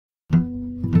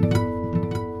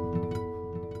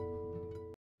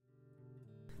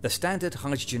The standard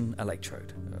hydrogen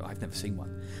electrode. I've never seen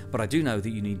one, but I do know that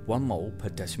you need 1 mole per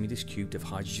decimeters cubed of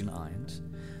hydrogen ions,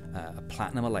 a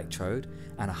platinum electrode,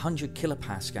 and 100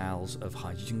 kilopascals of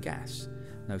hydrogen gas.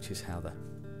 Notice how the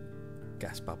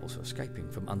gas bubbles are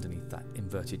escaping from underneath that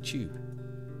inverted tube.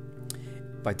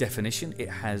 By definition, it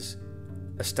has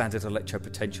a standard electrode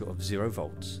potential of 0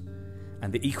 volts,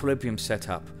 and the equilibrium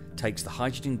setup takes the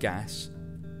hydrogen gas,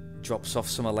 drops off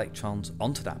some electrons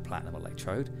onto that platinum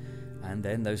electrode, and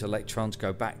then those electrons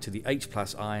go back to the H+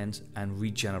 ions and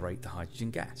regenerate the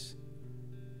hydrogen gas.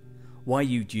 Why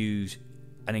you'd use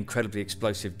an incredibly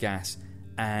explosive gas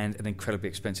and an incredibly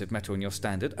expensive metal in your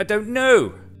standard, I don't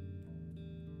know!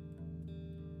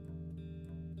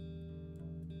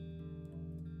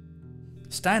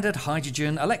 Standard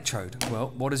hydrogen electrode.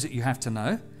 Well, what is it you have to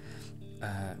know?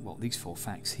 Well, these 4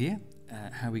 facts here.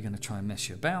 How are we going to try and mess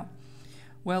you about?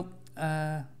 Well,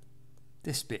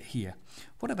 this bit here.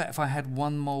 What about if I had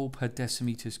 1 mole per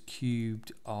decimeters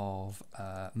cubed of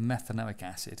methanoic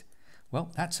acid?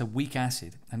 Well, that's a weak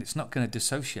acid, and it's not going to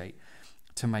dissociate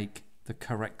to make the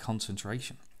correct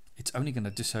concentration. It's only going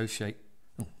to dissociate.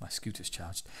 Oh, my scooter's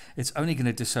charged. It's only going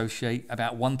to dissociate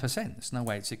about 1%. There's no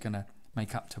way it's going to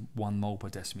make up to 1 mole per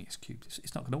decimeters cubed.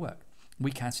 It's not going to work.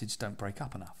 Weak acids don't break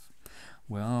up enough.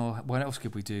 Well, what else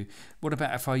could we do? What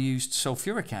about if I used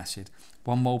sulfuric acid?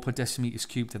 1 mole per decimeters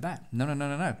cubed of that? No.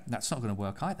 That's not going to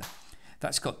work either.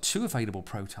 That's got 2 available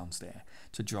protons there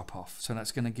to drop off. So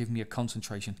that's going to give me a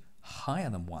concentration higher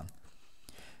than 1.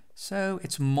 So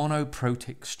it's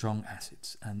monoprotic strong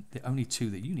acids. And the only 2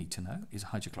 that you need to know is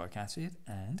hydrochloric acid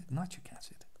and nitric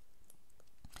acid.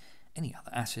 Any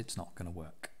other acid's not going to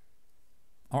work.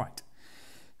 All right.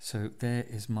 So there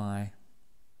is my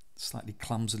slightly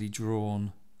clumsily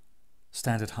drawn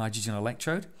standard hydrogen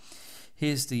electrode.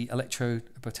 Here's the electrode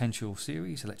potential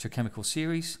series, electrochemical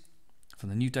series from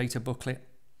the new data booklet.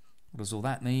 What does all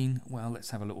that mean? Well,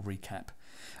 let's have a little recap.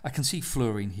 I can see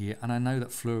fluorine here, and I know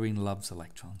that fluorine loves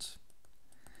electrons.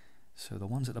 So the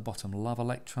ones at the bottom love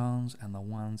electrons, and the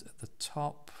ones at the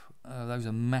top, those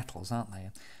are metals, aren't they?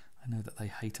 I know that they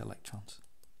hate electrons.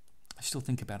 I still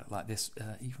think about it like this,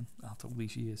 even after all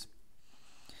these years.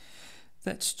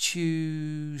 Let's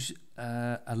choose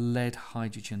a lead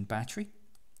hydrogen battery.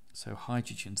 So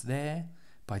hydrogen's there.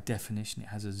 By definition, it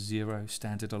has a 0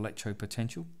 standard electrode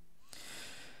potential.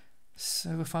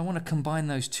 So if I want to combine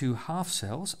those 2 half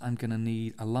cells, I'm going to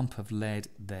need a lump of lead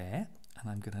there, and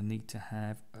I'm going to need to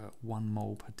have 1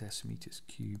 mole per decimeters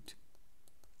cubed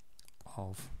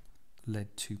of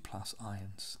lead 2+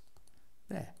 ions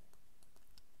there.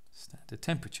 Standard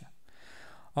temperature.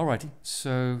 Alrighty,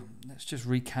 so let's just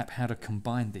recap how to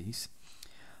combine these.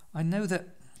 I know that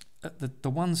the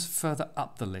ones further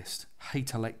up the list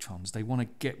hate electrons. They want to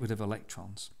get rid of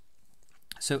electrons.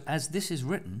 So as this is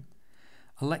written,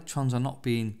 electrons are not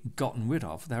being gotten rid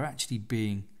of. They're actually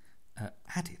being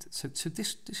added. So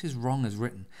this is wrong as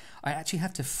written. I actually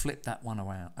have to flip that one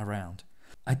around.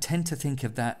 I tend to think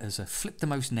of that as a flip the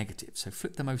most negative. So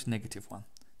flip the most negative one.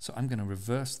 So I'm going to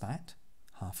reverse that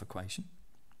half equation.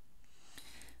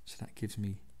 So that gives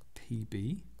me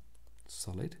Pb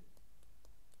solid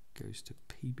goes to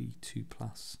Pb2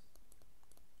 plus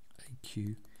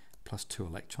Aq plus 2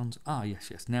 electrons. Ah,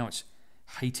 yes. Now it's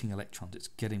hating electrons. It's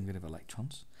getting rid of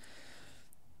electrons.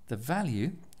 The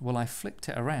value, well, I flipped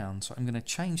it around, so I'm going to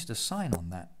change the sign on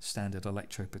that standard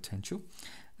electrode potential.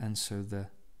 And so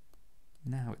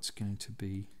now it's going to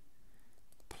be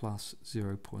plus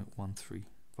 0.13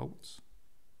 volts.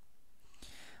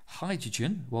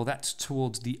 Hydrogen, well, that's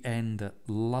towards the end that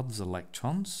loves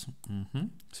electrons.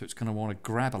 So it's going to want to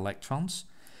grab electrons.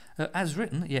 As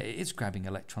written, yeah, it is grabbing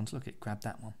electrons. Look, it grabbed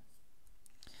that one.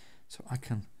 So I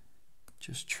can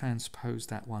just transpose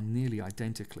that one nearly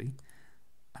identically.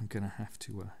 I'm going to have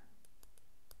to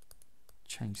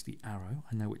change the arrow.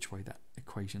 I know which way that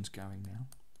equation's going now.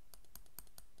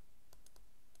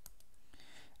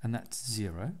 And that's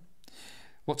 0.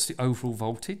 What's the overall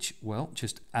voltage? Well,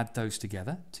 just add those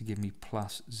together to give me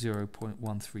plus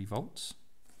 0.13 volts.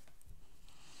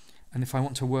 And if I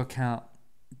want to work out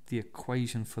the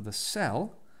equation for the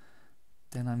cell,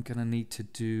 then I'm going to need to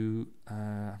do,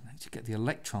 I need to get the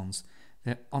electrons.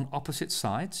 They're on opposite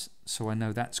sides, so I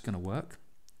know that's going to work.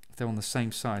 If they're on the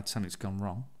same side, something's gone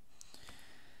wrong.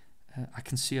 I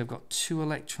can see I've got 2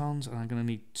 electrons, and I'm going to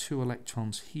need 2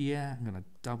 electrons here. I'm going to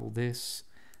double this.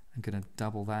 I'm going to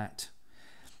double that.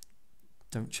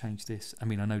 Don't change this. I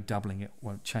mean, I know doubling it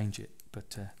won't change it,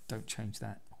 but don't change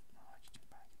that.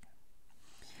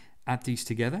 Add these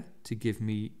together to give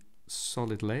me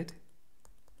solid lead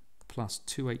plus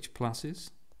 2H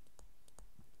pluses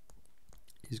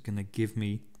is going to give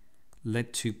me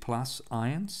lead 2+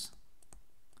 ions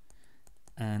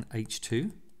and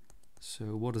H2. So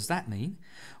what does that mean?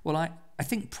 Well, I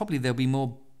think probably there'll be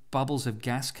more bubbles of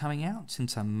gas coming out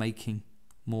since I'm making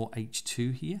more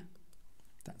H2 here.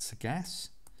 That's the gas.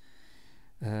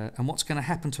 And what's going to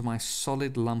happen to my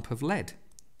solid lump of lead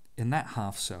in that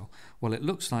half cell? Well, it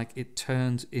looks like it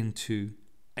turns into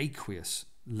aqueous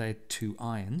lead 2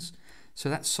 ions. So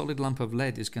that solid lump of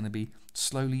lead is going to be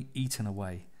slowly eaten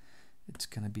away. It's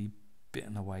going to be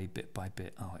bitten away bit by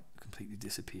bit. Oh, it completely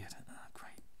disappeared. Oh,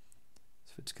 great.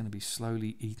 So it's going to be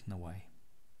slowly eaten away.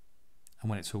 And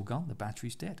when it's all gone, the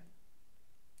battery's dead.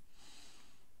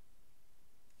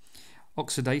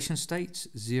 Oxidation states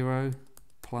 0,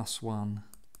 +1,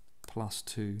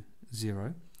 +2,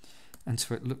 0. And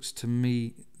so it looks to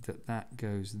me that that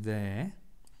goes there.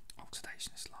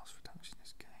 Oxidation is loss, reduction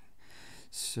is gain.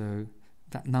 So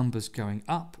that number's going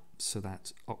up, so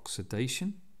that's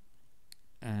oxidation.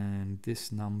 And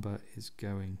this number is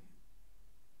going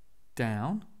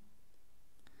down,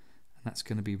 and that's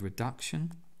going to be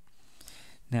reduction.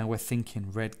 Now we're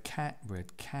thinking red cat,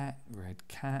 red cat, red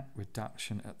cat,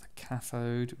 reduction at the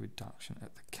cathode, reduction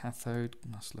at the cathode.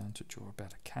 Must learn to draw a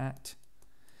better cat.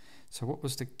 So what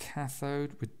was the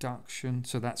cathode? Reduction.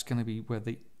 So that's going to be where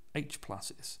the H+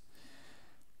 is.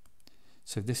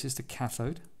 So this is the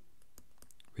cathode,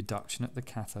 reduction at the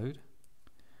cathode,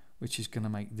 which is going to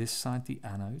make this side the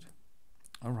anode.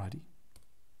 Alrighty.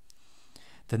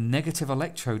 The negative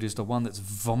electrode is the one that's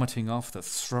vomiting off,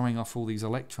 that's throwing off all these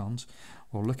electrons.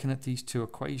 Well, looking at these two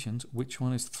equations, which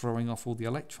one is throwing off all the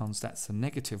electrons? That's the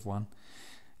negative one.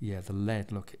 Yeah, the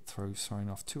lead, look, it throwing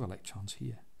off 2 electrons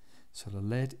here. So the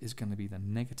lead is going to be the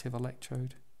negative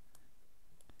electrode,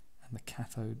 and the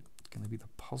cathode is going to be the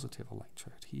positive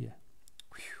electrode here.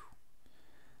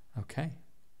 Whew. Okay.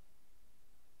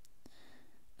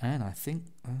 And I think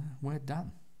we're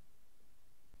done.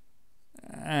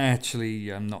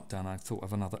 Actually, I'm not done. I thought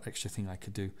of another extra thing I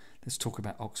could do. Let's talk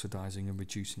about oxidizing and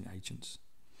reducing agents.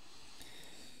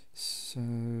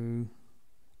 So,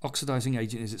 oxidizing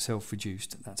agent is itself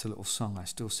reduced. That's a little song I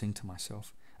still sing to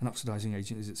myself. An oxidizing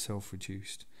agent is itself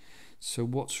reduced. So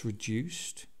what's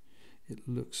reduced? It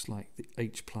looks like the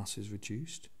H+ is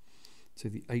reduced. So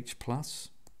the H+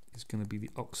 is going to be the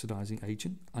oxidizing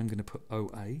agent. I'm going to put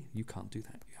OA. You can't do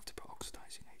that. You have to put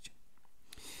oxidizing agent.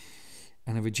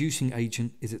 And a reducing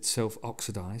agent is itself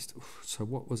oxidized. So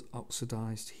what was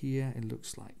oxidized here? It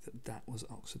looks like that was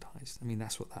oxidized. I mean,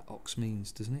 that's what that ox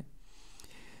means, doesn't it?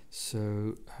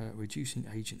 So reducing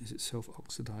agent is itself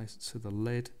oxidized. So the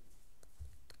lead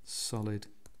solid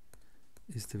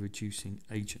is the reducing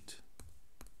agent.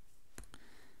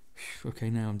 Okay,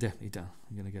 now I'm definitely done.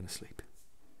 I'm going to go to sleep.